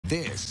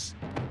This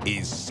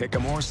is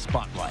Sycamore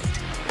Spotlight,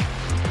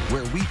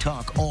 where we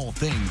talk all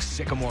things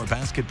Sycamore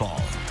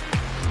basketball.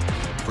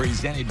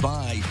 Presented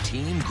by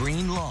Team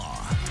Green Law.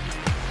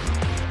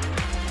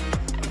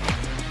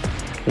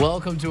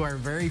 Welcome to our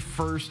very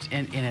first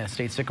Indiana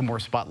State Sycamore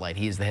Spotlight.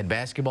 He is the head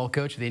basketball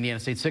coach of the Indiana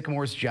State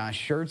Sycamores,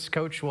 Josh Schertz.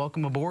 Coach,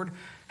 welcome aboard.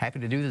 Happy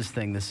to do this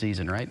thing this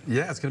season, right?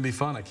 Yeah, it's going to be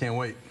fun. I can't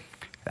wait.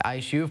 The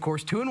ISU, of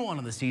course, 2-1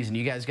 on the season.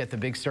 You guys got the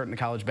big start in the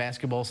college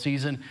basketball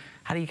season.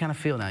 How do you kind of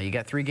feel now? You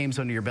got 3 games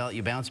under your belt.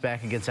 You bounced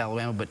back against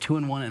Alabama, but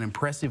 2-1, an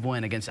impressive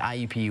win against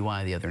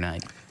IUPUI the other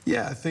night.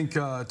 Yeah, I think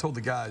I told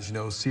the guys,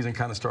 season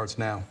kind of starts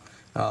now.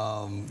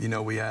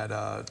 We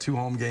had 2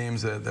 home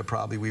games that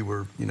probably we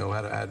were,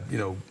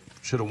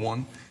 should have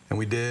won, and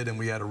we did. And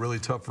we had a really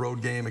tough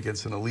road game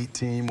against an elite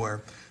team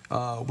where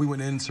we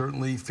went in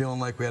certainly feeling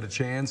like we had a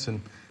chance and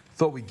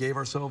thought we gave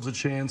ourselves a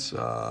chance.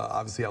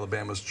 Obviously,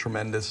 Alabama's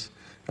tremendous.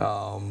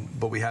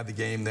 But we had the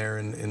game there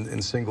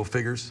in single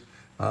figures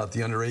at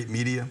the under-8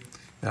 media.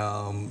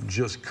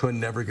 Just could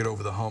never get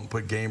over the hump,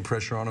 put game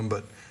pressure on them.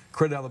 But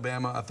credit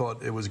Alabama, I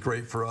thought it was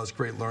great for us,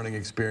 great learning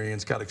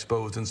experience, got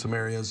exposed in some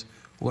areas,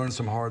 learned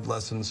some hard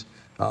lessons.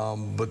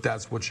 But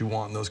that's what you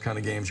want in those kind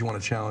of games. You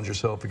want to challenge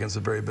yourself against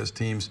the very best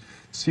teams,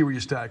 see where you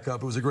stack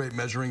up. It was a great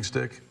measuring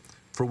stick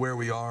for where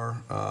we are,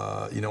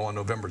 on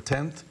November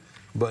 10th.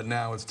 But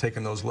now it's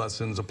taking those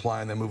lessons,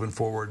 applying them moving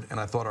forward. And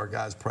I thought our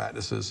guys'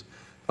 practices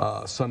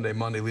Sunday,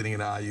 Monday, leading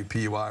into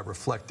IUPUI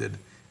reflected,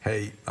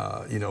 hey,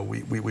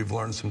 we've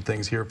learned some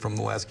things here from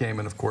the last game,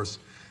 and of course,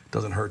 it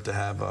doesn't hurt to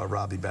have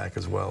Robbie back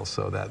as well,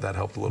 so that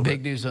helped a little bit.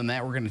 Big news on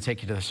that. We're going to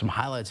take you to some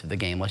highlights of the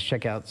game. Let's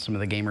check out some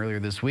of the game earlier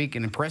this week.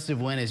 An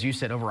impressive win, as you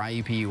said, over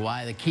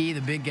IUPUI. The key,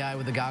 the big guy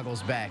with the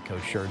goggles back,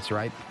 Coach Schertz,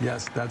 right?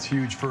 Yes, that's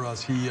huge for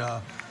us. He,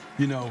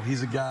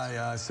 he's a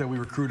guy. I said we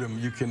recruit him.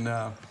 You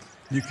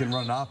can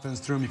run an offense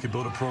through him. You can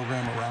build a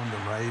program around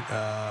him,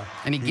 right?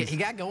 And he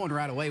got going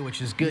right away,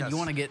 which is good. Yes. You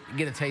want to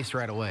get a taste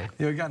right away.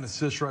 He got an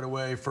assist right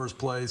away, first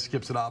play,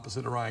 skips it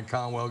opposite to Ryan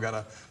Conwell, got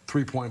a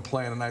 3-point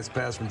play and a nice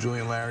pass from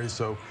Julian Larry,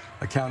 so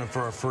accounted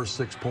for our first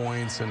 6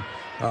 points. And,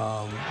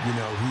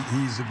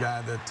 he's a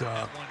guy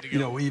that,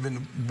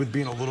 even with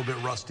being a little bit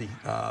rusty,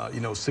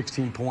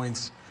 16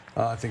 points,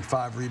 I think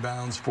 5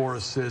 rebounds, 4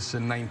 assists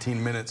in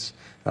 19 minutes.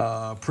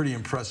 Pretty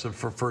impressive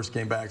for first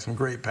game back. Some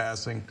great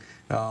passing.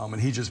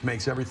 And he just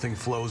makes everything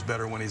flows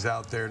better when he's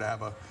out there. To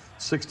have a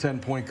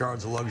 6'10" point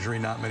guard's a luxury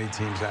not many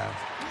teams have.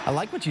 I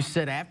like what you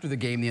said after the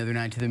game the other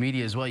night to the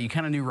media as well. You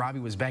kind of knew Robbie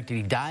was back. Did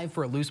he dive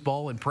for a loose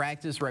ball in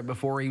practice right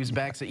before he was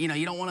back? So, you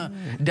don't want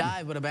to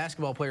dive, but a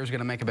basketball player is going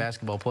to make a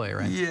basketball play,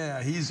 right?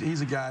 Yeah,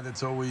 he's a guy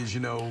that's always,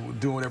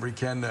 doing whatever he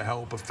can to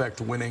help affect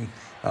winning.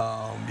 We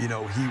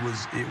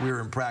were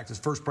in practice,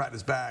 first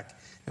practice back,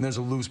 and there's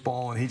a loose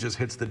ball, and he just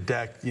hits the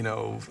deck,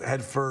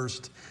 head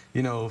first,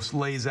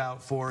 lays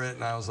out for it.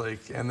 And I was like,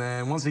 and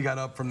then once he got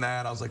up from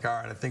that, I was like, all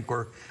right, I think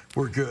we're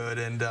good.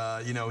 And,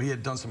 he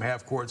had done some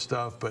half-court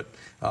stuff, but,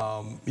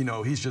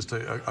 he's just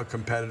a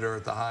competitor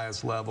at the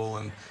highest level.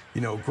 And,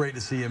 great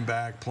to see him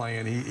back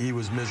playing. He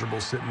was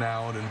miserable sitting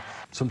out, and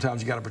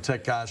sometimes you got to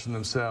protect guys from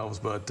themselves.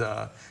 But,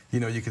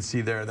 you can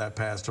see there that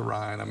pass to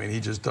Ryan. I mean,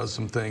 he just does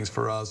some things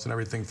for us, and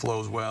everything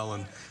flows well.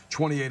 And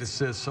 28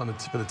 assists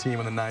for the team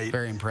on the night.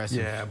 Very impressive.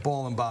 Yeah,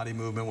 ball and body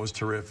movement was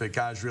terrific.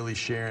 Guys really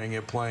sharing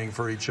it, playing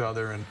for each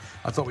other. And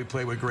I thought we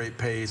played with great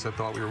pace. I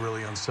thought we were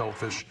really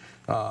unselfish.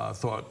 I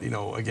thought,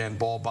 again,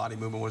 ball body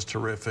movement was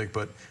terrific.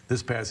 But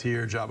this pass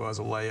here, Jabo has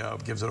a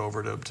layup, gives it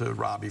over to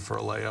Robbie for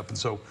a layup. And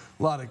so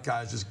a lot of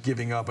guys just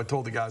giving up. I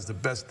told the guys the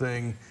best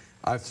thing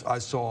I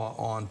saw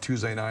on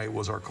Tuesday night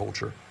was our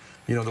culture.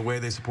 The way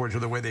they support each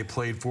other, the way they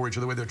played for each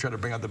other, the way they're trying to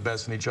bring out the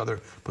best in each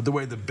other. But the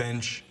way the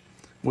bench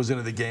was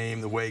into the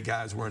game, the way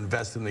guys were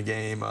invested in the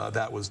game,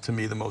 that was, to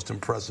me, the most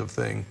impressive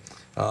thing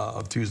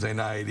of Tuesday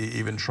night,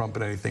 even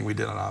trumping anything we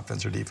did on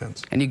offense or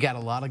defense. And you got a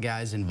lot of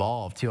guys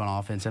involved, too, on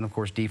offense and, of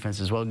course, defense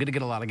as well. Good to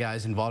get a lot of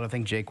guys involved. I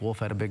think Jake Wolf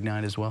had a big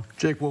night as well.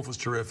 Jake Wolf was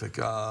terrific.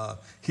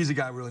 He's a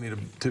guy we really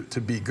need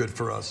to be good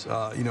for us.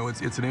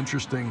 It's an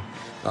interesting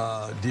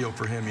deal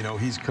for him.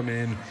 He's come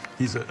in.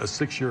 He's a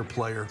 6-year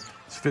player.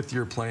 His 5th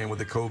year playing with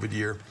the COVID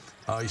year.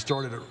 He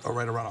started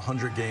right around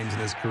 100 games in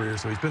his career,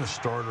 so he's been a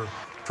starter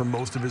for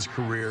most of his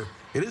career.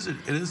 It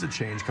is a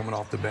change coming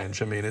off the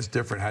bench. I mean, it's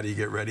different. How do you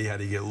get ready? How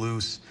do you get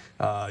loose?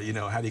 How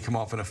do you come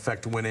off and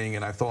affect winning?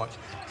 And I thought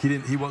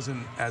he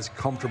wasn't as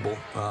comfortable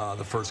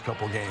the first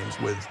couple games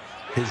with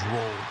his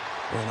role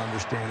and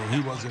understanding.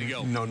 He wasn't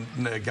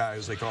a guy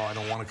who's like, oh, I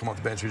don't want to come off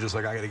the bench. He was just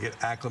like, I got to get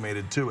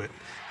acclimated to it.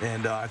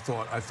 And I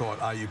thought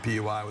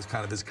IUPUI was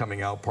kind of his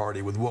coming out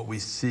party with what we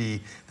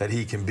see that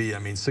he can be. I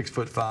mean,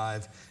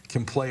 6'5",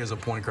 can play as a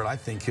point guard. I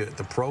think at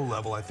the pro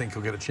level, I think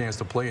he'll get a chance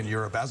to play in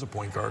Europe as a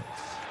point guard.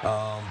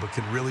 But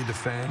can really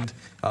defend.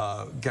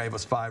 Gave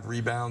us 5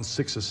 rebounds,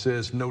 6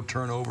 assists, no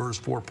turnovers,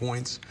 4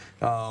 points.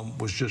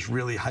 Was just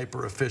really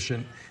hyper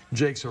efficient.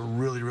 Jake's a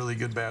really, really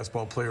good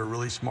basketball player,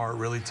 really smart,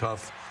 really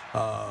tough,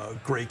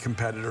 great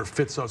competitor,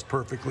 fits us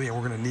perfectly, and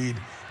we're going to need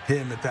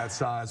him at that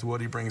size,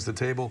 what he brings to the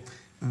table.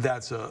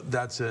 That's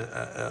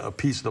a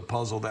piece of the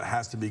puzzle that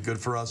has to be good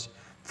for us.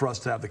 for us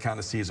to have the kind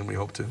of season we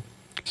hope to.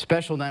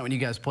 Special night when you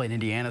guys played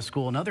Indiana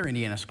school, another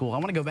Indiana school. I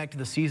want to go back to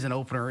the season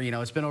opener. You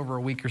know, it's been over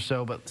a week or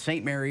so, but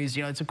St. Mary's,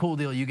 you know, it's a cool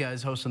deal. You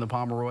guys hosting the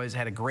Pomeroys,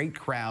 had a great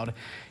crowd.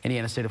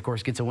 Indiana State, of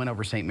course, gets a win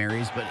over St.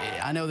 Mary's, but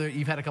I know that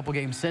you've had a couple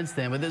games since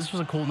then, but this was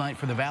a cool night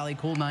for the Valley,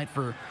 cool night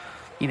for,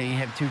 you know, you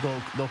have two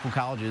local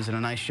colleges and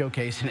a nice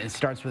showcase, and it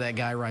starts with that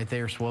guy right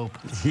there, Swope.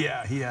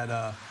 Yeah, he had,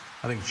 I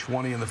think,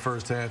 20 in the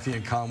first half. He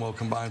and Conwell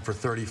combined for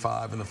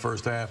 35 in the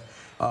first half.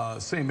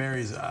 St.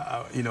 Mary's,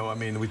 you know, I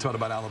mean, we talked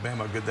about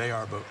Alabama, how good they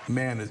are, but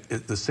man,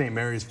 the St.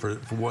 Mary's for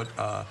what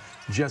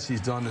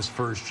Jesse's done this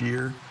first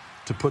year,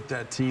 to put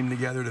that team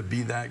together, to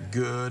be that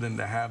good and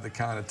to have the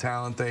kind of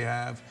talent they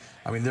have,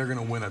 I mean, they're going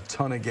to win a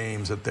ton of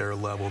games at their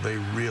level. They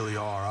really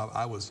are.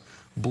 I was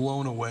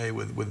blown away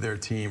with their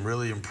team,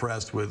 really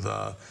impressed with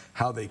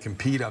how they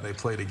compete, how they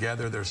play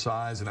together, their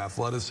size and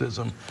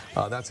athleticism.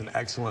 That's an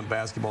excellent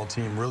basketball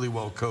team, really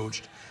well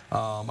coached.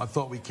 I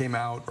thought we came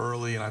out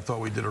early, and I thought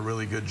we did a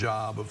really good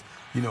job of,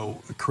 you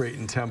know,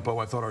 creating tempo.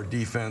 I thought our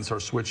defense, our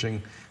switching,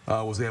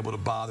 was able to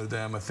bother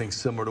them. I think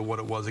similar to what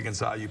it was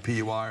against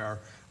IUP, why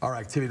our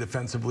activity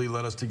defensively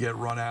led us to get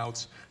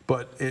runouts.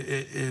 But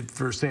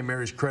for St.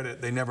 Mary's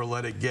credit, they never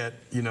let it get,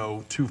 you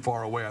know, too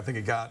far away. I think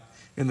it got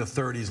in the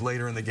 30s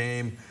later in the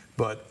game.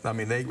 But, I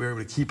mean, they were able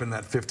to keep in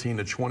that 15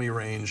 to 20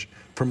 range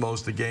for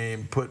most of the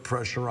game, put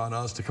pressure on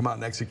us to come out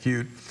and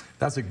execute.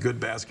 That's a good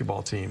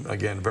basketball team.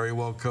 Again, very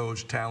well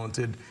coached,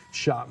 talented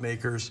shot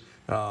makers.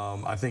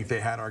 I think they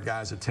had our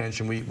guys'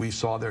 attention. We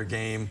saw their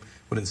game.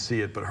 We didn't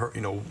see it, but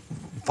you know,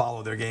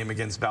 follow their game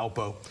against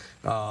Valpo.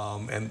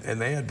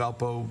 And they had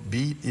Valpo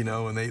beat, you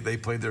know, and they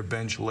played their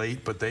bench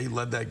late, but they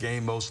led that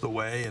game most of the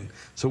way. And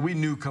so we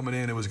knew coming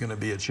in it was going to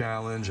be a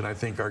challenge, and I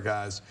think our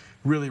guys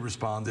really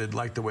responded,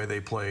 liked the way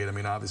they played. I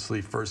mean, obviously,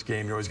 first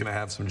game, you're always going to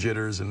have some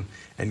jitters and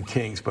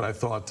kinks, but I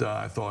thought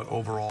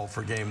overall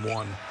for game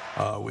one,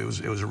 it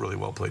was a really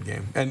well-played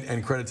game.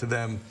 And credit to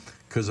them,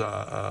 because,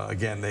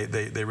 again,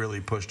 they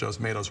really pushed us,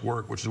 made us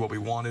work, which is what we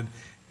wanted.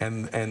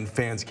 And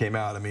fans came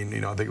out. I mean,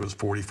 you know, I think it was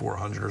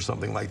 4,400 or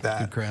something like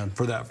that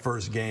for that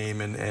first game.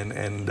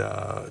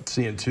 And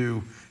seeing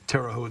two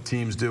Terre Haute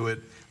teams do it,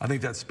 I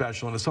think that's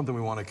special, and it's something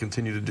we want to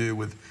continue to do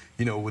with,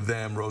 you know, with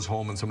them, Rose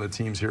Holman, some of the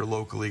teams here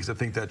locally, because I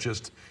think that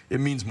it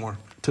means more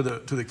to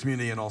the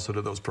community and also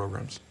to those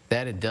programs.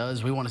 That it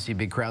does. We want to see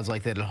big crowds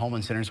like that at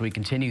Holman Center, so we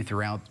continue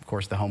throughout, of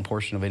course, the home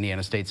portion of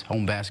Indiana State's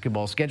home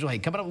basketball schedule. Hey,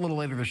 coming up a little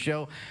later in the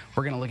show,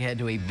 we're going to look ahead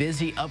to a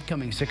busy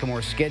upcoming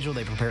Sycamore schedule.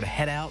 They prepare to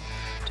head out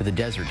to the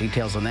desert.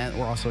 Details on that.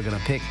 We're also going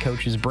to pick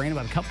Coach's brain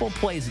about a couple of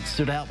plays that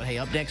stood out. But hey,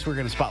 up next, we're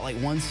going to spotlight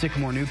one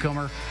Sycamore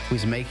newcomer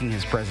who's making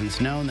his presence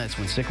known. That's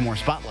when Sycamore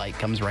Spotlight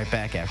comes right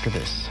back after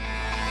this.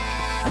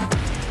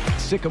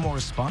 Sycamore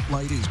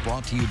Spotlight is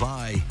brought to you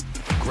by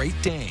Great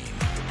Dane,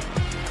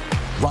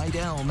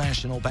 Rydell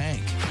National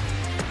Bank,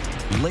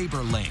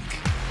 Labor Link,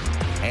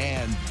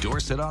 and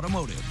Dorset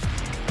Automotive.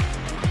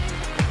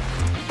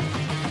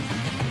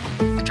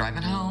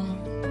 Driving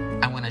home,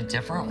 I went a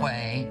different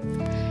way,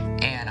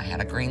 and I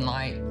had a green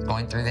light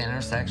going through the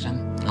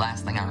intersection.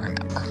 Last thing I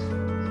remember,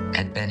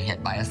 had been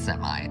hit by a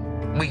semi.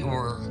 We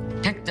were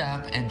picked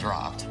up and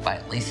dropped by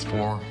at least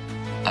 4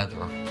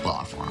 other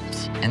law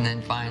firms. And then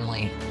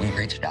finally, we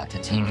reached out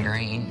to Team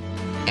Green,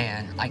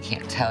 and I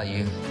can't tell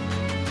you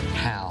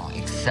how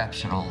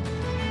exceptional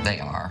they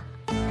are.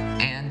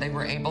 And they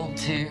were able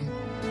to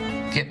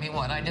get me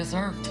what I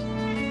deserved.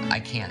 I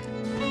can't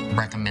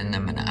recommend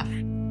them enough.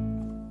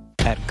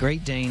 At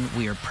Great Dane,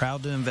 we are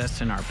proud to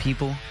invest in our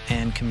people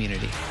and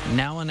community.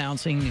 Now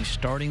announcing new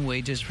starting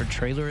wages for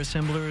trailer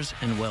assemblers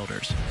and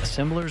welders.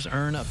 Assemblers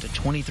earn up to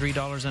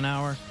 $23 an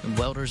hour, and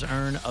welders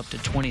earn up to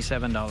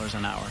 $27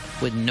 an hour,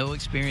 with no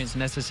experience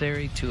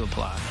necessary to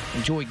apply.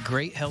 Enjoy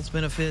great health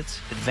benefits,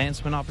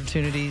 advancement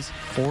opportunities,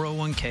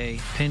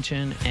 401k,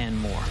 pension, and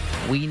more.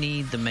 We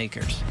need the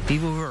makers,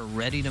 people who are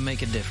ready to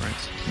make a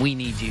difference. We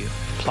need you.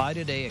 Apply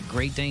today at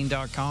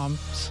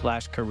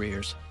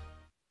greatdane.com/careers.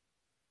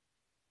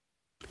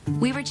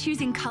 We were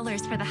choosing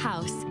colors for the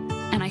house,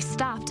 and I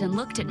stopped and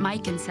looked at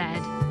Mike and said,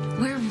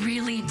 "We're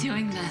really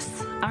doing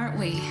this, aren't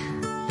we?"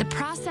 The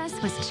process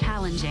was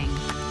challenging,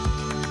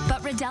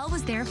 but Rydell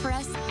was there for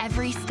us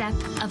every step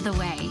of the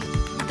way.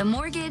 The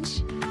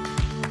mortgage,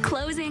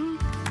 closing,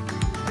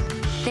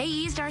 they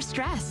eased our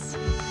stress.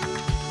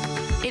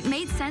 It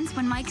made sense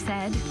when Mike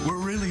said, "We're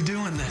really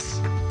doing this."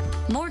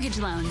 Mortgage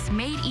loans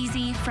made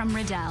easy from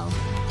Rydell.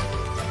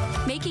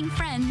 Making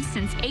friends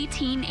since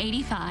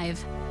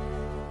 1885.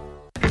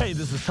 Hey,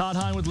 this is Todd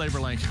Hine with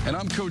LaborLink. And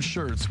I'm Coach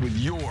Schertz with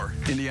your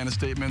Indiana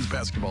State men's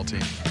basketball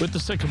team. With the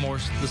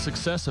Sycamores, the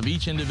success of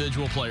each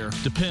individual player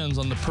depends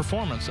on the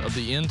performance of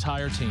the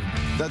entire team.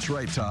 That's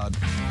right, Todd.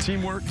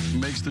 Teamwork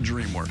makes the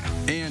dream work.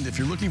 And if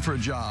you're looking for a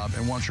job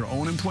and want your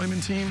own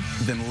employment team,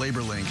 then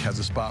LaborLink has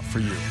a spot for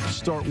you.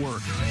 Start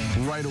work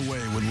right away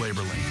with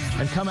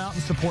LaborLink. And come out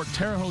and support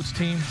Terre Haute's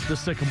team, the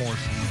Sycamores.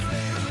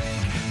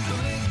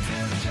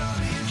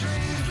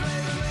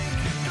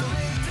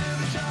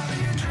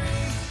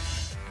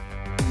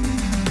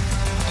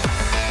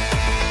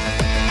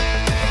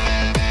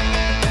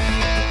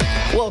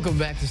 Welcome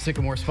back to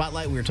Sycamore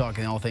Spotlight. We're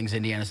talking all things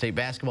Indiana State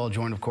basketball,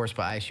 joined, of course,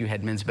 by ISU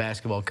head men's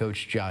basketball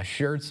coach Josh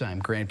Schertz. I'm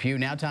Grant Pugh.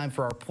 Now time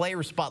for our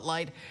player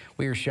spotlight.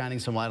 We are shining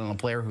some light on a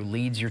player who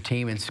leads your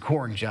team in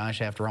scoring, Josh,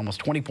 after almost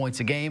 20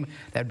 points a game.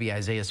 That'd be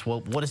Isaiah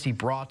Swope. What has he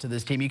brought to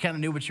this team? You kind of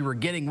knew what you were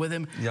getting with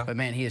him, but,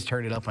 man, he has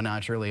turned it up a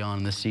notch early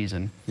on this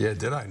season. Yeah,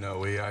 did I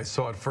know? I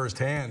saw it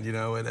firsthand, you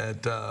know,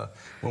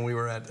 when we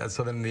were at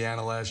Southern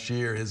Indiana last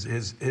year.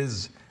 His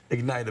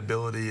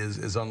ignitability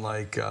is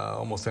unlike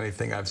almost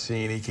anything I've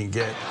seen. He can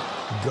get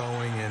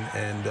going,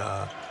 and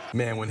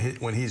man,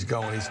 when he's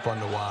going, he's fun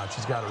to watch.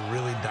 He's got a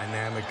really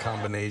dynamic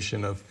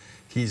combination of,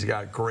 he's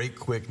got great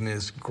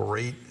quickness,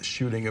 great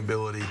shooting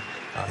ability.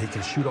 He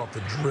can shoot off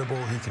the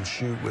dribble. He can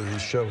shoot with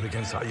his showed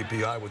against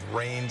IUPUI with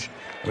range,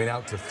 I mean,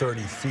 out to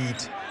 30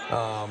 feet.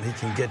 He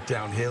can get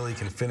downhill. He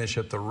can finish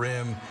at the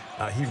rim.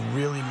 He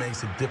really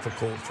makes it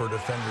difficult for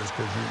defenders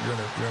because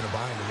you're in a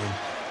bind. I mean,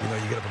 you know,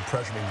 you get up in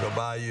pressure, he can go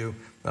by you.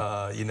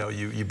 You know,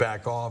 you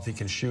back off. He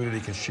can shoot it. He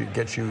can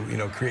get you, you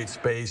know, create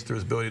space through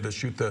his ability to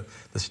shoot the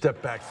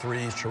step back three.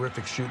 He's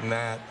terrific shooting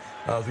that.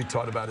 As we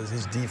talked about, is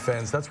his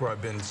defense. That's where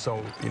I've been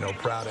so, you know,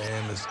 proud of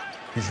him. Is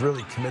he's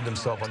really committed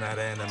himself on that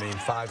end. I mean,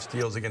 5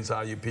 steals against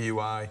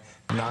IUPUI,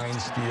 9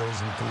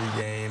 steals in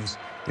 3 games.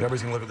 You know,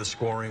 everybody's going to look at the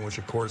scoring, which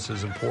of course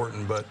is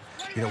important, but,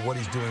 you know, what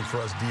he's doing for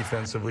us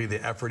defensively,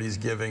 the effort he's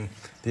giving,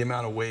 the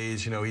amount of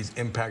ways, you know, he's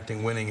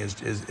impacting winning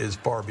is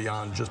far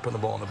beyond just putting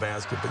the ball in the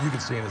basket. But you can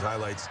see in his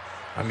highlights,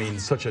 I mean,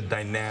 such a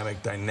dynamic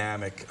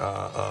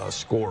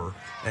scorer,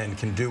 and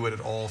can do it at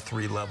all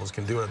 3 levels.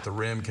 Can do it at the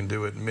rim, can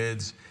do it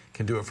mids,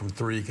 can do it from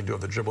 3, can do it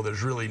at the dribble.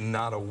 There's really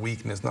not a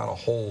weakness, not a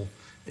hole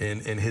in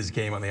his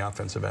game on the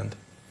offensive end.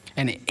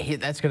 And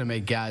that's going to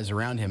make guys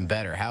around him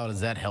better. How does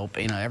that help,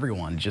 you know,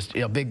 everyone? Just,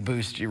 you know, big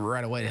boost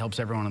right away. It helps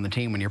everyone on the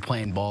team when you're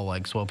playing ball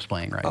like Swope's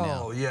playing right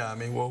now. Oh, yeah. I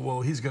mean,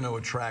 well, he's going to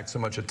attract so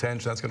much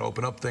attention. That's going to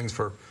open up things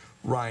for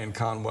Ryan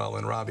Conwell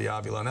and Robbie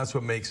Avila. And that's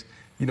what makes,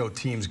 you know,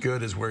 teams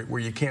good, is where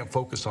you can't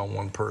focus on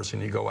one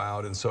person. You go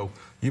out, and so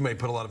you may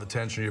put a lot of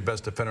attention to your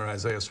best defender,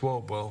 Isaiah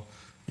Swope. Well,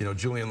 you know,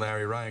 Julian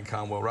Larry, Ryan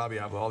Conwell, Robbie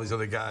Avila, all these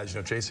other guys,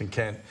 you know, Jason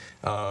Kent,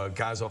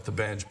 guys off the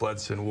bench,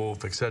 Bledson,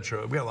 Wolf,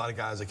 etc. We got a lot of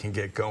guys that can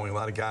get going, a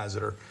lot of guys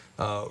that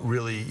are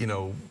really, you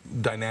know,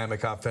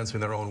 dynamic offensively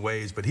in their own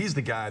ways. But he's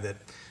the guy that,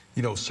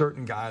 you know,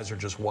 certain guys are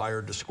just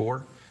wired to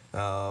score. You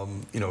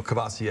know,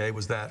 Cavassier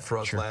was that for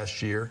us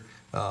last year.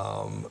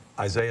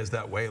 Isaiah's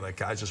that way. Like,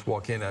 guys just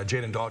walk in.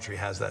 Jaden Daughtry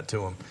has that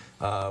to him.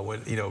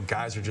 When, you know,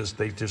 guys are just,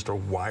 they just are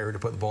wired to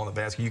put the ball in the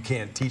basket. You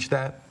can't teach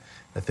that.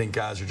 I think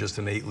guys are just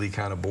innately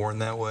kind of born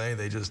that way.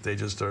 They just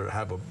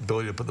have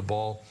ability to put the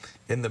ball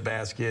in the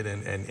basket,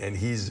 and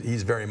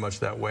he's very much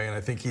that way. And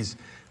I think he's,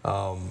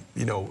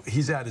 you know,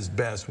 he's at his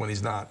best when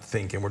he's not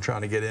thinking. We're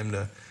trying to get him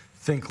to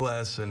think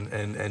less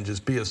and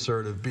just be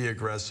assertive, be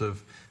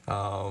aggressive.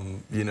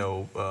 You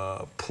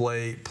know,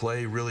 play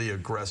really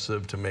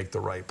aggressive to make the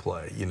right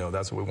play. You know,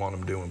 that's what we want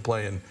him doing.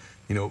 Playing,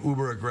 you know,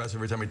 uber aggressive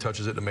every time he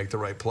touches it to make the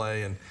right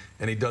play, and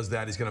he does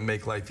that. He's going to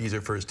make life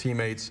easier for his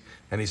teammates,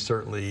 and he's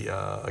certainly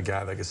a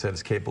guy, like I said,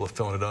 is capable of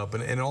filling it up.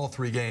 And in all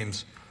 3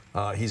 games,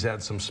 he's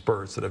had some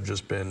spurts that have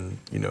just been,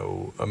 you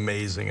know,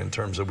 amazing in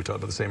terms of, we talked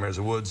about the same areas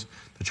of Woods,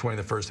 the 20 in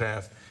the first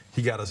half.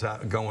 He got us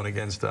out going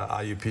against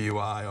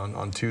IUPUI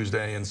on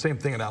Tuesday, and same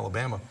thing in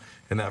Alabama.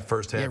 In that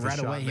first half, yeah, right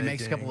away he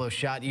makes a couple of those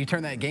shots. You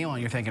turn that game on,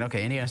 you're thinking,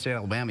 okay, Indiana State,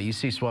 Alabama. You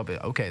see Swope,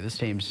 okay, this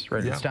team's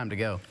ready. Yeah. It's time to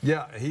go.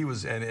 Yeah, he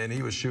was, and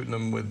he was shooting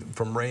them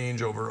from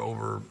range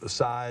over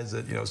size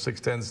at, you know,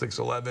 6'10",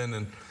 6'11",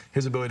 and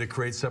his ability to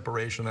create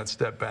separation, that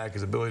step back,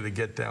 his ability to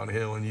get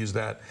downhill and use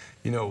that.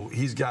 You know,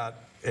 he's got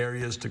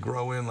areas to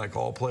grow in, like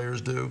all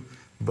players do,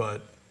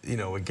 but, you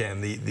know,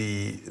 again, that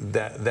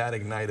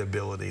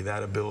ignitability,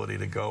 that ability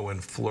to go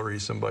and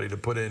flurry somebody, to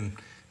put in,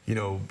 you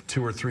know,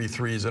 2 or 3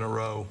 threes in a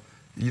row.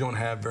 You don't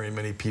have very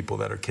many people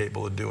that are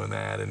capable of doing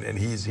that, and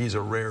he's a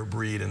rare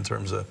breed in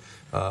terms of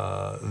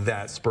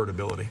that spurt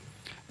ability.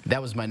 That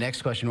was my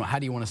next question. How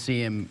do you want to see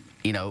him,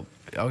 you know,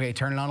 okay,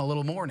 turn it on a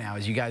little more now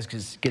as you guys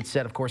get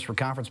set, of course, for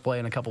conference play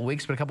in a couple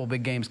weeks, but a couple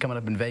big games coming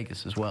up in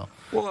Vegas as well?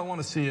 Well, I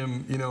want to see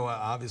him, you know,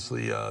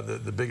 obviously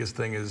the biggest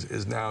thing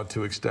is now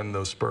to extend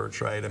those spurts,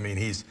 right? I mean,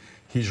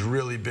 he's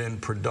really been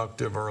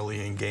productive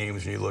early in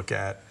games when you look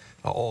at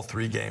all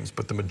 3 games,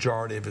 but the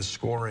majority of his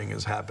scoring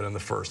has happened in the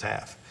first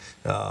half.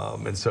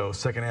 And so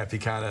second half, he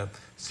kind of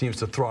seems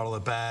to throttle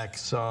it back.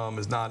 Some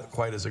is not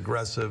quite as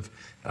aggressive.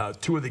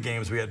 2 of the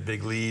games we had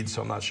big leads,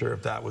 so I'm not sure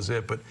if that was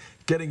it. But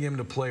getting him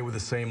to play with the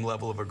same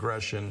level of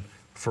aggression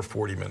for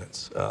 40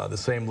 minutes, the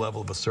same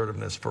level of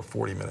assertiveness for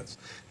 40 minutes.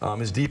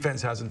 His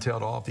defense hasn't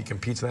tailed off. He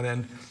competes on that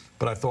end.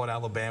 But I thought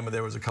Alabama,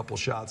 there was a couple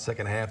shots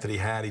second half that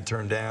he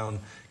turned down,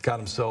 got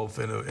himself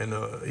in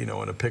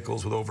a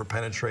pickles with over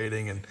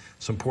penetrating and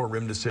some poor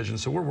rim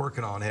decisions. So we're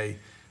working on, hey,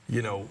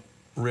 you know,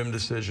 rim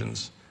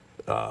decisions,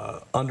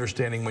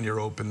 understanding when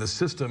you're open. The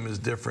system is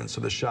different,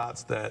 so the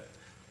shots that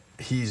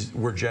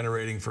we're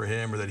generating for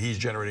him or that he's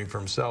generating for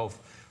himself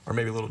are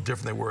maybe a little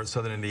different than they were at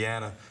Southern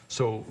Indiana.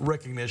 So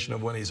recognition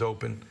of when he's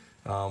open,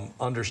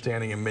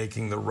 understanding and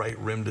making the right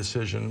rim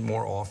decision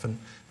more often,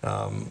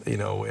 you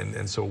know,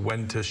 and so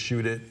when to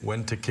shoot it,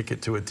 when to kick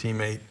it to a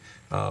teammate,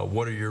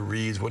 what are your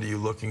reads, what are you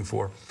looking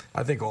for?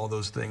 I think all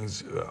those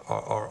things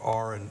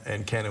are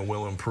and can and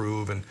will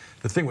improve. And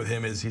the thing with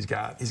him is he's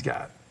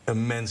got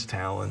immense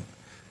talent,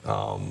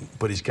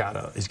 but he's got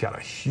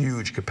a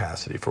huge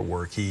capacity for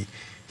work.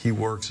 He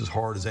works as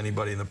hard as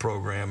anybody in the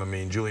program. I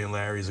mean, Julian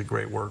Larry's a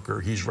great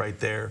worker. He's right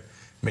there.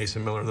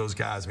 Mason Miller, those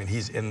guys, I mean,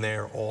 he's in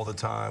there all the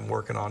time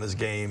working on his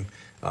game,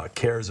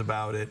 cares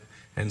about it.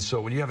 And so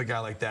when you have a guy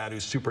like that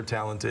who's super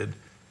talented,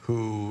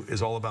 who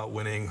is all about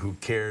winning, who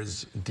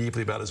cares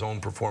deeply about his own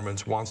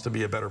performance, wants to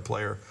be a better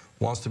player,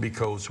 wants to be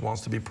coached,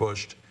 wants to be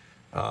pushed,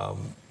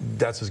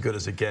 that's as good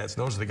as it gets.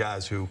 And those are the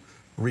guys who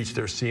reach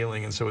their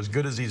ceiling. And so as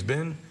good as he's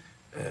been,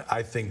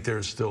 I think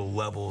there's still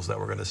levels that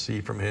we're going to see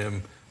from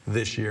him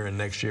this year and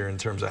next year in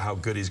terms of how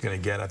good he's going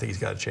to get. I think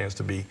he's got a chance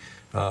to be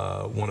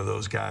one of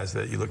those guys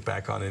that you look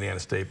back on Indiana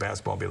State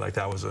basketball and be like,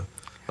 that was a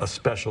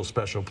special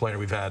player.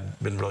 We've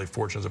been really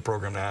fortunate as a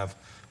program to have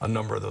a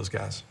number of those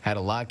guys. Had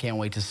a lot. Can't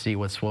wait to see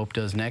what Swope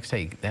does next.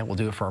 Hey, that will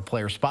do it for our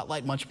player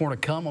spotlight. Much more to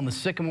come on the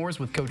Sycamores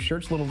with Coach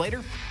Schertz a little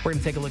later. We're going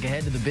to take a look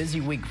ahead to the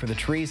busy week for the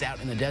trees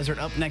out in the desert.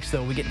 Up next,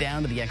 though, we get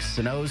down to the X's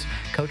and O's,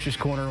 Coach's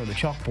Corner with the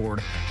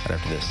chalkboard right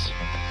after this.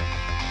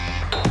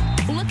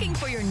 Looking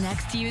for your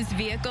next used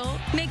vehicle?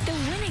 Make the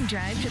winning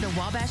drive to the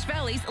Wabash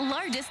Valley's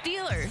largest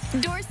dealer,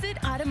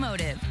 Dorset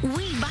Automotive.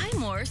 We buy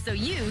more so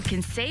you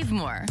can save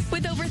more.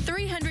 With over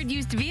 300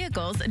 used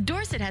vehicles,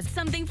 Dorset has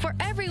something for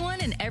everyone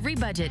in every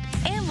budget,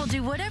 and will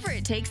do whatever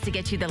it takes to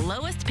get you the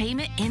lowest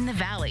payment in the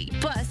valley.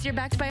 Plus, you're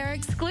backed by our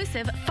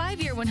exclusive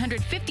 5-year,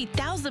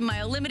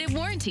 150,000-mile limited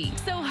warranty.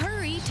 So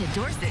hurry to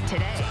Dorset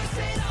today.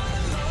 Dorset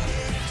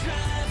Automotive,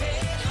 drive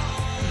it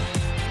home.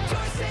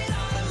 Dorset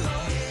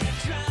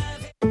Automotive, drive it.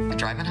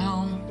 Driving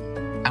home,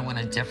 I went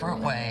a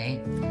different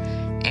way,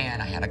 and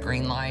I had a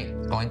green light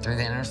going through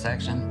the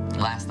intersection.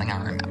 Last thing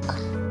I remember,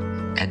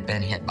 had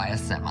been hit by a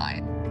semi.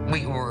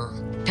 We were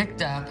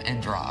picked up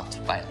and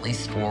dropped by at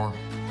least 4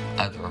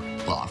 other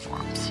law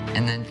firms.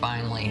 And then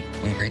finally,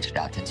 we reached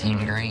out to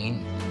Team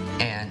Green,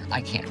 and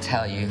I can't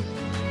tell you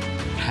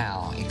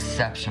how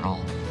exceptional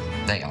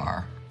they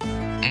are.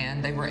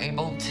 And they were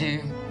able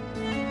to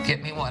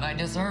get me what I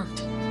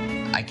deserved.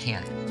 I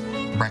can't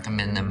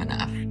recommend them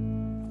enough.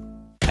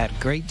 At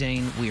Great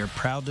Dane, we are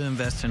proud to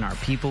invest in our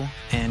people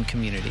and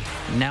community.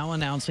 Now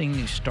announcing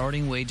new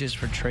starting wages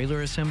for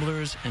trailer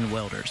assemblers and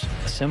welders.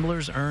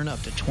 Assemblers earn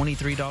up to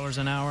 $23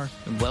 an hour,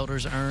 and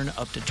welders earn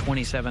up to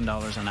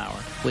 $27 an hour,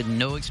 with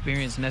no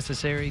experience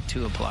necessary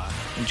to apply.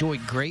 Enjoy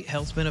great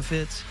health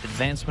benefits,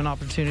 advancement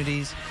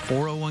opportunities,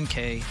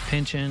 401k,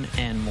 pension,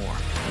 and more.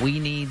 We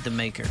need the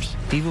makers,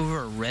 people who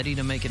are ready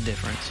to make a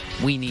difference.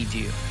 We need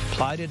you.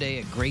 Apply today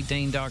at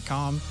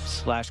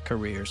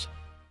greatdane.com/careers.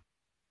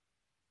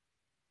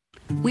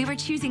 We were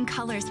choosing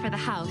colors for the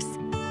house,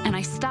 and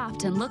I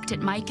stopped and looked at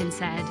Mike and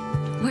said,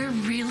 "We're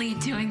really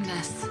doing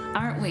this,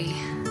 aren't we?"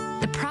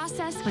 The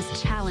process was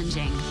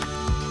challenging,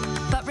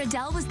 but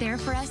Riddell was there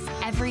for us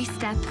every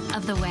step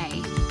of the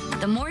way.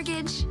 The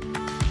mortgage,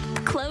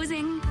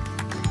 closing,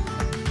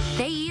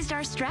 they eased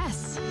our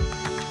stress.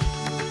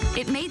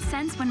 It made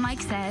sense when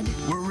Mike said,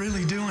 We're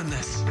really doing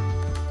this.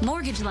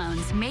 "Mortgage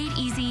loans made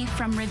easy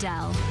from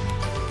Riddell."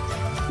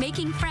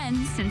 Making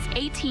friends since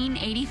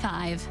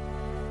 1885.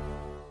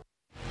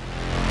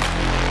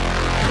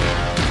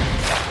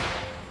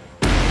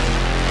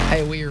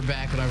 Hey, we are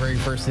back with our very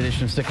first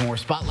edition of Sycamore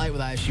Spotlight with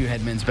ISU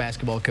head men's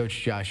basketball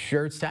coach Josh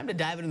Schertz. Time to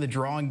dive into the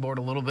drawing board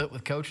a little bit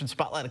with Coach and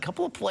spotlight a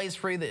couple of plays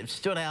for you that have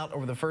stood out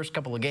over the first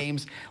couple of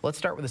games. Let's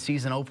start with the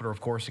season opener,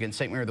 of course, against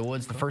St. Mary of the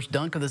Woods. The first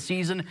dunk of the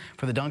season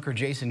for the dunker,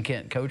 Jason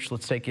Kent. Coach,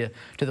 let's take you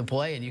to the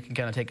play, and you can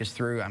kind of take us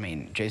through. I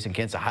mean, Jason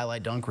Kent's a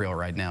highlight dunk reel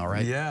right now,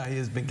 right? Yeah, he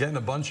has been getting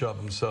a bunch of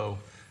them. So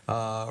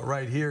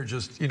right here,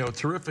 just, you know,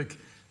 terrific.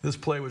 This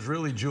play was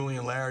really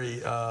Julian Larry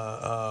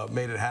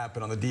made it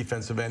happen on the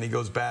defensive end. He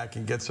goes back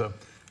and gets an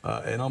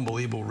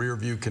unbelievable rear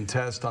view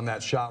contest on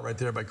that shot right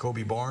there by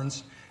Kobe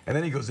Barnes. And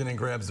then he goes in and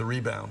grabs the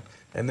rebound.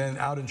 And then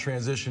out in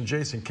transition,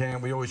 Jason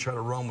Kent, we always try to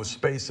run with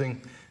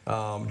spacing.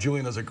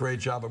 Julian does a great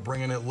job of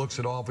bringing it, looks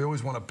it off. We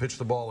always want to pitch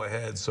the ball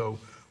ahead. So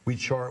we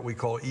chart, we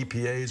call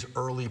EPAs,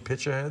 early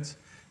pitch aheads.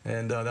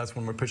 And that's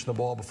when we're pitching the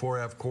ball before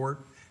half court.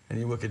 And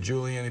you look at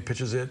Julian, he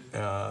pitches it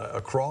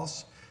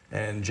across.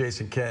 And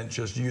Jason Kent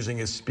just using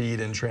his speed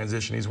in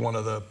transition. He's one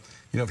of the,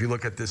 you know, if you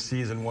look at this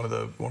season, one of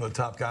the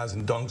top guys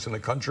in dunks in the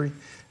country,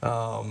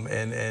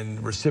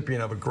 and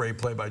recipient of a great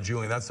play by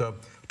Julian. Talk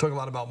a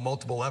lot about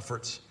multiple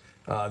efforts.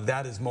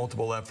 That is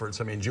multiple efforts.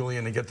 I mean,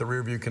 Julian to get the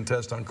rear view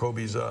contest on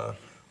Kobe's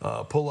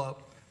pull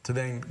up, to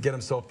then get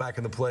himself back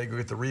in the play, go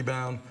get the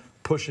rebound,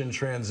 push in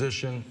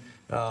transition.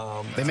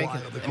 They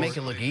make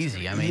it look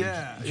easy. I mean,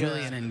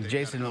 Julian and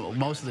Jason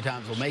most of the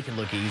times will make it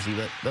look easy,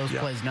 but those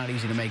plays not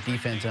easy to make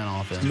defense and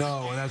offense.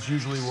 No, and that's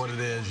usually what it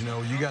is. You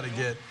know, you got to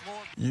get,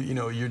 you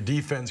know, your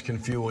defense can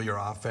fuel your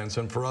offense,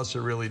 and for us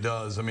it really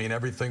does. I mean,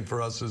 everything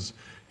for us is,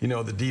 you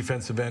know, the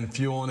defensive end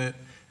fueling it,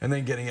 and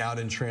then getting out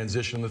in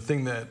transition. The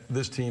thing that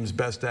this team's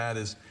best at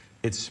is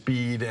it's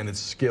speed and it's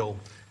skill.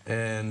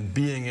 And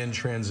being in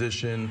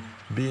transition,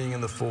 being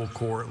in the full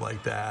court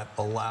like that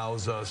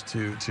allows us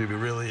to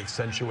really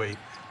accentuate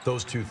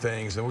those two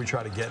things, and we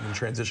try to get in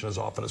transition as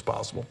often as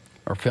possible.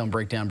 Our film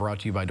breakdown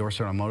brought to you by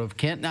Dorset Automotive.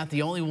 Kent, not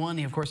the only one.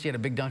 Of course, he had a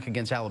big dunk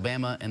against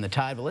Alabama and the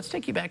Tide, but let's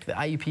take you back to the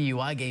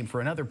IUPUI game for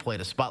another play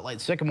to spotlight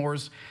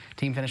Sycamore's.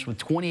 Team finished with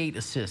 28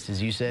 assists,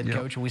 as you said,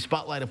 Coach. We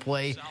spotlight a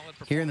play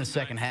here in the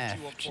second half.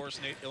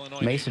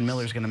 Mason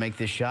Miller's going to make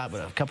this shot,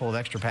 but a couple of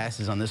extra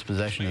passes on this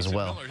possession as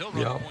well.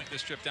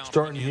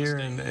 Starting here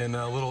in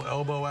a little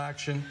elbow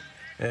action.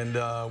 And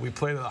we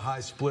played at a high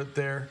split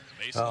there.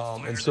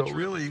 And so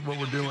really what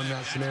we're doing in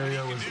that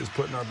scenario is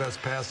putting our best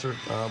passer,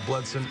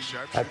 Bledson,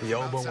 at the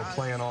elbow. We're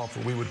playing off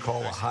what we would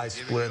call a high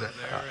split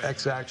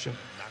X action.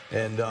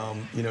 And,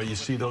 you know, you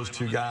see those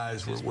two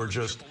guys, we're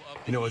just,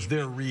 you know, it's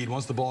their read.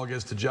 Once the ball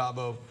gets to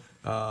Jabo,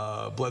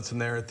 Bledson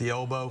there at the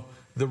elbow,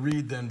 the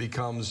read then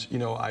becomes, you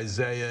know,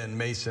 Isaiah and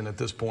Mason at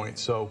this point.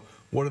 So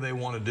what do they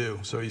want to do?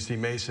 So you see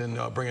Mason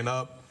bring it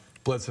up,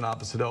 Bledson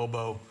opposite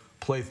elbow,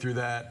 play through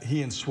that.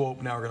 He and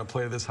Swope now are going to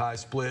play this high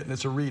split, and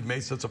it's a read.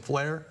 Mason, it's a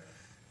flare.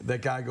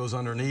 That guy goes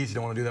underneath. You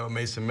don't want to do that with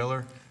Mason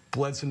Miller.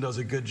 Bledson does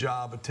a good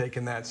job of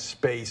taking that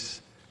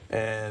space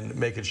and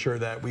making sure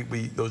that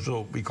those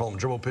little, we call them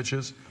dribble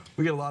pitches.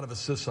 We get a lot of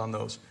assists on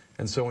those.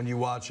 And so when you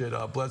watch it,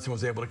 Bledson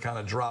was able to kind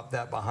of drop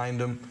that behind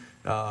him,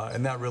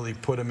 and that really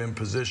put him in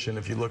position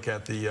if you look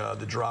at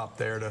the drop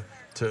there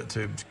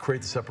to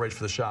create the separation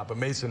for the shot. But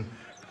Mason,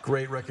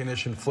 great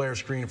recognition, flare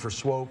screen for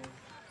Swope.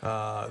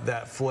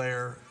 That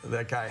flare,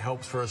 that guy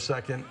helps for a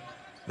second.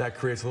 That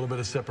creates a little bit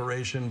of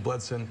separation.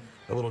 Bledson,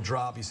 a little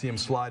drop. You see him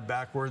slide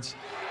backwards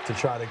to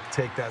try to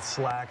take that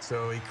slack,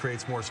 so he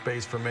creates more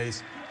space for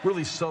Mace.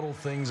 Really subtle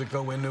things that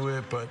go into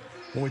it, but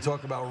when we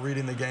talk about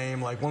reading the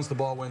game, like once the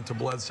ball went to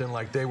Bledson,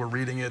 like they were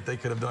reading it, they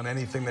could have done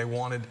anything they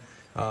wanted.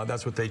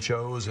 That's what they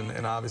chose,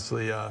 and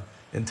obviously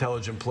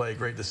intelligent play,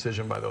 great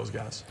decision by those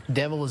guys.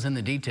 Devil is in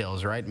the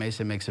details, right?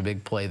 Mason makes a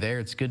big play there.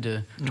 It's good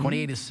to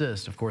 28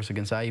 assists, of course,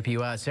 against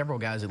IUPUI. Several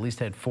guys at least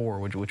had 4,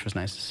 which was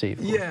nice to see.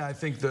 Yeah, I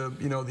think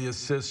the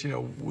assists, the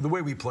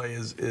way we play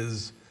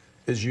is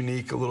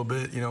unique a little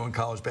bit, in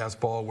college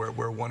basketball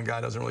where one guy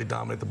doesn't really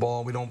dominate the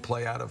ball. We don't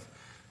play out of,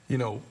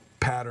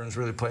 patterns,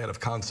 really play out of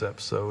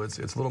concepts. So it's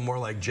a little more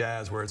like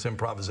jazz where it's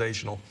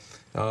improvisational.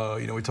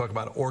 We talk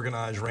about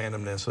organized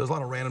randomness. So there's a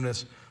lot of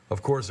randomness.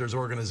 Of course, there's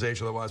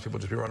organization. Otherwise, people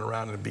just be running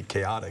around and it'd be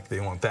chaotic.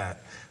 They want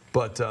that.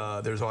 But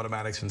there's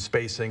automatics and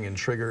spacing and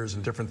triggers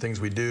and different things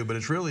we do. But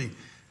it's really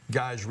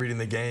guys reading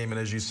the game.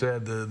 And as you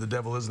said, the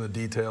devil is in the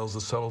details,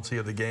 the subtlety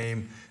of the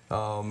game.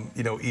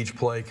 Each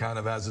play kind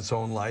of has its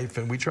own life.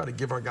 And we try to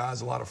give our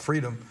guys a lot of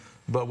freedom.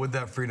 But with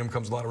that freedom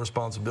comes a lot of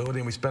responsibility.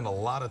 And we spend a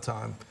lot of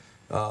time,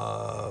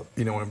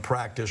 in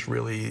practice,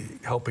 really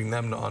helping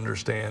them to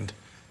understand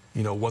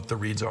what the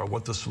reads are,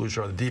 what the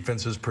solutions are. The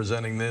defense is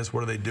presenting this,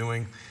 what are they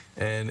doing,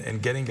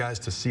 and getting guys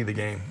to see the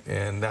game.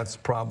 And that's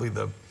probably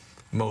the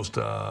most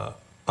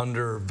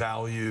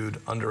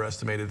undervalued,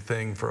 underestimated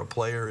thing for a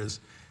player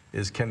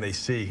is can they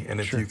see?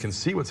 And if you can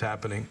see what's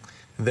happening,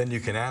 then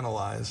you can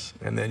analyze,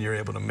 and then you're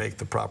able to make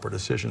the proper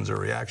decisions or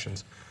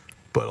reactions.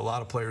 But a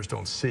lot of players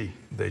don't see,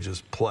 they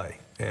just play.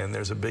 And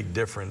there's a big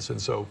difference.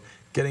 And so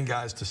getting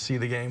guys to see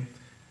the game,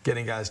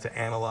 getting guys to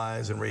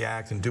analyze and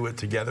react and do it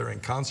together in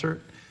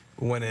concert,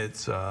 when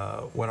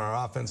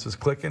our offense is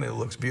clicking, it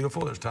looks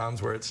beautiful. There's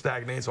times where it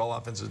stagnates. All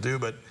offenses do,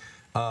 but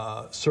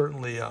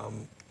certainly,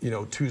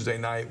 Tuesday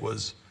night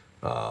was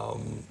a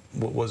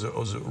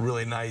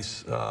really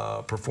nice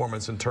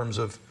performance in terms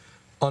of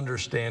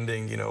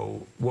understanding,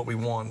 what we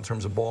want in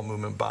terms of ball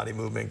movement, body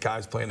movement,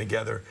 guys playing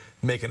together,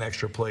 making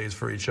extra plays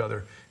for each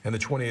other. And the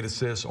 28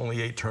 assists,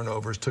 only 8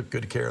 turnovers, took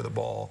good care of the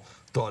ball.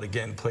 Thought,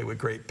 again, played with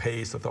great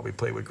pace. I thought we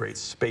played with great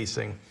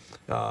spacing.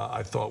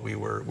 I thought we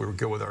were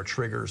good with our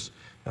triggers.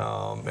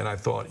 And I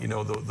thought,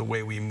 the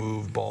way we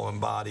moved ball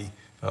and body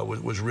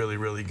was really,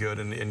 really good.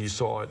 And you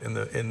saw it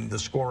in the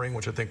scoring,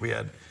 which I think we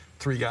had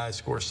 3 guys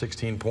score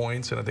 16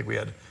 points. And I think we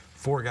had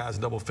 4 guys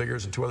in double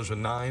figures and 2 others with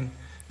 9.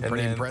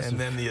 Pretty impressive. And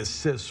then the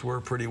assists were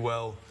pretty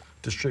well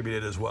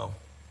distributed as well.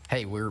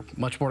 Hey, we're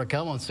much more to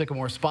come on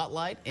Sycamore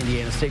Spotlight.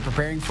 Indiana State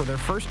preparing for their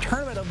first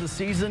tournament of the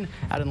season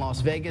out in Las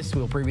Vegas.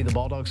 We'll preview the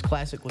Bulldogs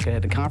Classic, look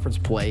ahead to conference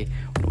play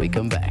when we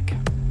come back.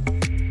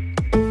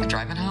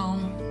 Driving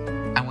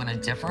home, I went a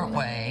different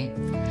way,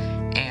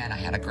 and I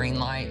had a green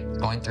light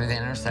going through the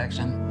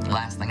intersection.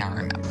 Last thing I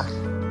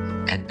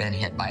remember, had been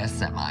hit by a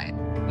semi.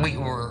 We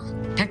were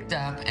picked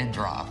up and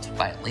dropped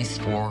by at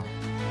least 4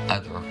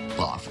 other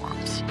law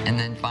firms. And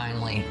then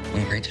finally,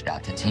 we reached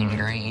out to Team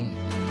Green,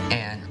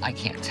 and I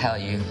can't tell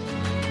you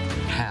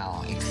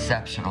how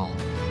exceptional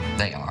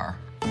they are.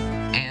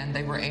 And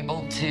they were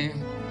able to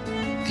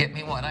get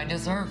me what I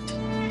deserved.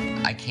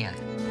 I can't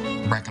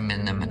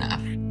recommend them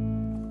enough.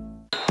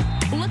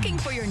 Looking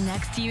for your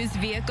next used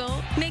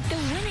vehicle? Make the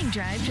winning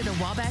drive to the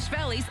Wabash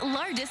Valley's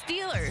largest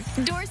dealer,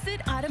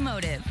 Dorset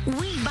Automotive.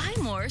 We buy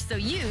more so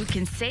you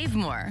can save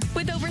more.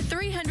 With over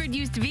 300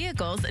 used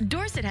vehicles,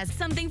 Dorset has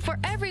something for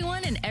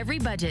everyone and every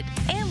budget.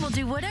 And we'll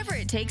do whatever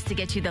it takes to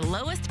get you the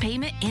lowest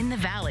payment in the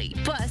valley.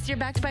 Plus, you're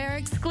backed by our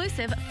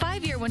exclusive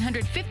 5-year,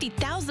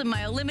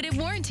 150,000-mile limited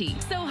warranty.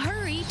 So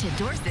hurry to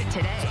Dorset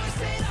today.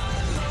 Dorset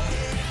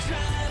Automotive,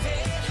 drive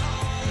it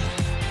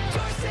home.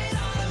 Dorset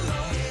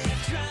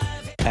Automotive, drive it.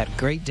 At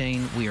Great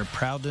Dane, we are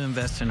proud to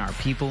invest in our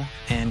people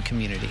and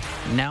community.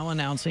 Now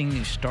announcing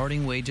new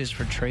starting wages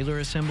for trailer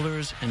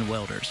assemblers and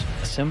welders.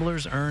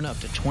 Assemblers earn up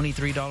to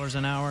 $23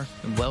 an hour,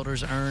 and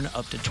welders earn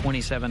up to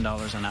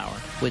 $27 an hour,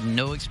 with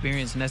no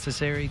experience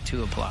necessary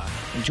to apply.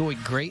 Enjoy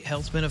great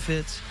health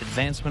benefits,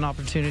 advancement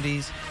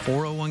opportunities,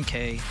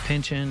 401k,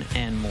 pension,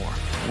 and more.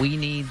 We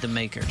need the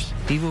makers,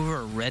 people who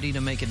are ready to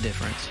make a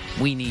difference.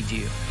 We need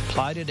you.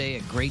 Apply today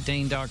at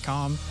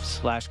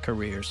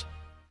greatdane.com/careers.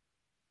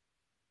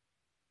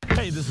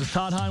 Hey, this is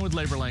Todd Hine with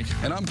LaborLink.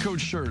 And I'm Coach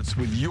Schertz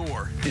with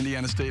your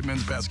Indiana State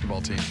men's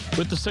basketball team.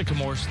 With the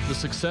Sycamores, the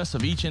success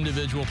of each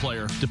individual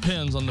player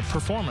depends on the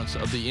performance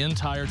of the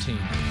entire team.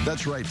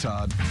 That's right,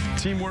 Todd.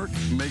 Teamwork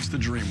makes the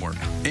dream work.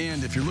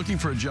 And if you're looking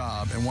for a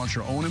job and want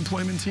your own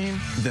employment team,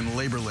 then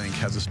LaborLink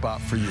has a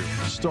spot for you.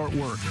 Start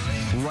work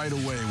right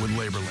away with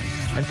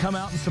LaborLink. And come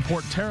out and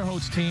support Terre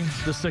Haute's team,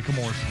 the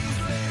Sycamores.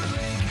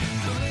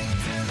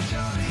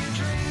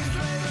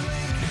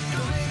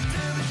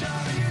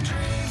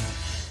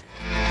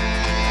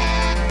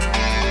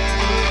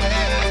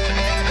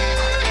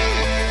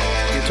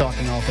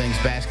 Talking all things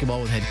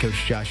basketball with head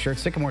coach Josh Schertz.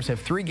 Sycamores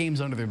have 3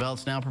 games under their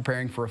belts now,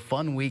 preparing for a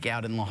fun week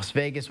out in Las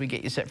Vegas. We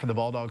get you set for the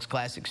Bulldogs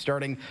Classic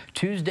starting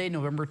Tuesday,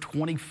 November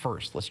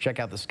 21st. Let's check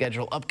out the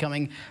schedule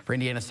upcoming for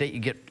Indiana State. You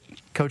get,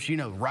 Coach, you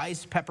know,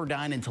 Rice,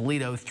 Pepperdine, and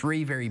Toledo,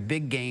 3 very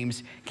big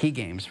games, key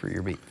games for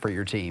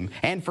your team,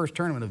 and first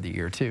tournament of the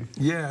year, too.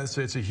 Yeah, it's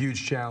a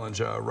huge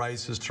challenge.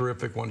 Rice is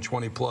terrific, won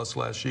 20-plus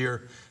last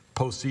year.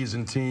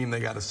 Postseason team.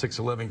 They got a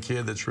 6'11"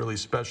 kid that's really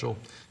special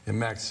in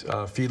Max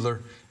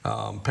Fiedler.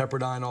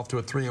 Pepperdine off to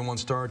a 3-1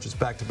 start, just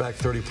back-to-back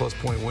 30-plus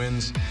point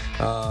wins.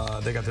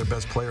 They got their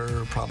best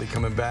player probably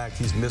coming back.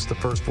 He's missed the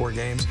first 4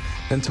 games.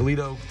 Then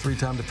Toledo,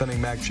 3-time defending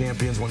MAC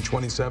champions, won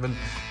 27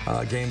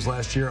 games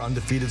last year,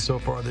 undefeated so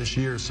far this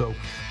year. So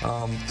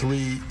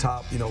 3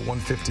 top,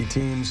 150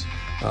 teams,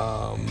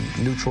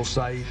 neutral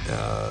site,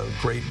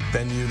 great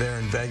venue there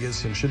in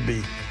Vegas, and should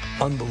be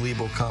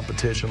unbelievable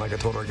competition. Like I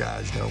told our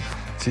guys,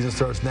 season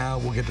starts now.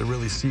 We'll get to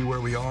really see where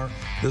we are.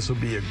 This will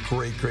be a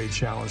great, great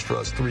challenge for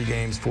us. 3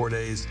 games, 4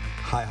 days,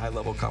 high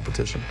level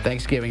competition.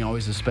 Thanksgiving,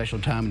 always a special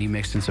time when you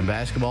mixed in some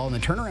basketball. And the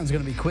turnaround's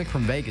going to be quick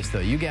from Vegas, though.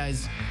 You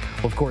guys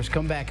will, of course,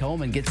 come back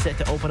home and get set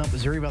to open up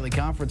Missouri Valley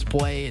Conference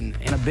play in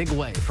a big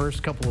way.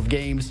 First couple of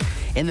games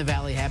in the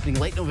Valley happening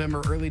late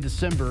November, early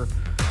December,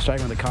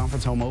 starting with the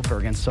conference home opener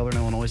against Southern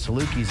Illinois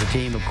Salukis, a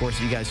team, of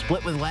course, you guys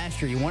split with last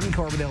year. You won in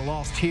Carbondale,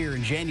 lost here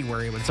in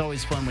January, but it's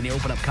always fun when you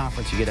open up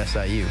conference, you get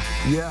SIU.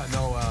 Yeah,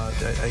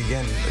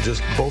 again,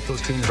 just both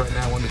those teams right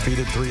now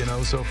undefeated,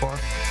 3-0 so far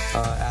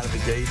out of the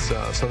gates.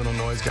 Southern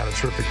Illinois got a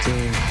terrific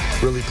team,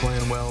 really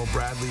playing well.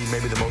 Bradley,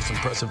 maybe the most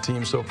impressive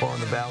team so far in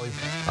the Valley.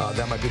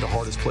 That might be the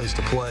hardest place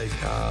to play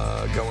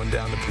going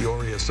down to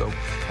Peoria. So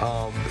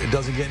it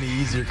doesn't get any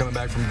easier coming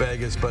back from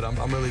Vegas, but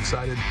I'm really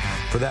excited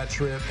for that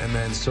trip, and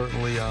then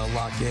certainly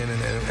lock in,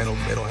 and it'll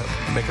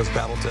make us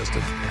battle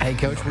tested. Hey,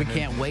 Coach, we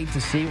can't wait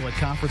to see what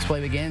conference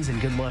play begins, and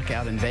good luck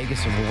out in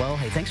Vegas as well.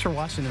 Hey, thanks for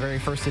watching the very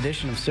first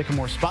edition of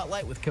Sycamore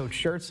Spotlight with Coach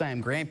Schertz. I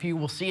am Grant Pugh.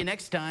 We'll see you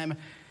next time.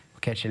 We'll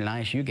catch you in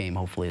an ISU game,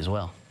 hopefully, as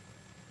well.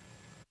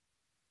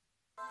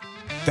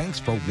 Thanks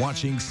for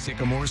watching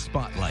Sycamore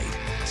Spotlight.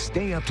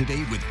 Stay up to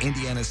date with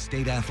Indiana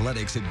State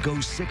athletics at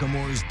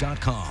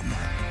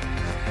GoSycamores.com.